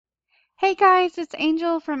Hey guys, it's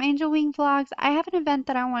Angel from Angelwing Vlogs. I have an event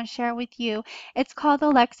that I want to share with you. It's called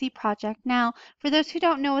the Lexi Project. Now, for those who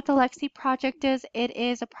don't know what the Lexi Project is, it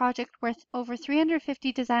is a project where over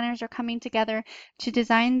 350 designers are coming together to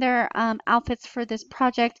design their outfits for this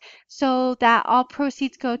project so that all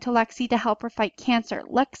proceeds go to Lexi to help her fight cancer.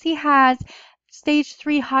 Lexi has stage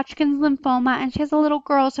 3 Hodgkin's lymphoma and she has a little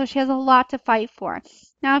girl, so she has a lot to fight for.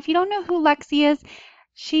 Now, if you don't know who Lexi is,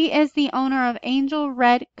 she is the owner of Angel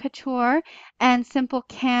Red Couture and Simple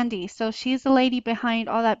Candy. So she's the lady behind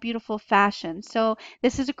all that beautiful fashion. So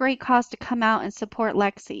this is a great cause to come out and support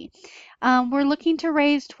Lexi. We're looking to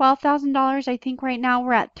raise $12,000. I think right now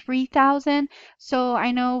we're at 3,000. So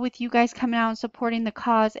I know with you guys coming out and supporting the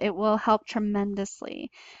cause, it will help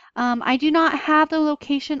tremendously. I do not have the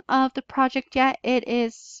location of the project yet. It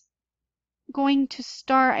is going to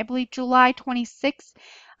start, I believe, July 26th,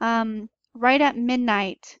 right at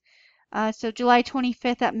midnight. So July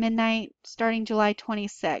 25th at midnight, starting July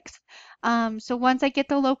 26th. So once I get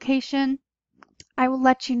the location, I will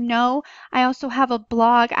let you know. I also have a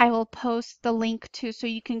blog I will post the link to so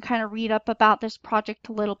you can kind of read up about this project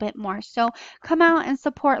a little bit more. So come out and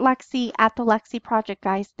support Lexi at the Lexi Project,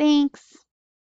 guys. Thanks.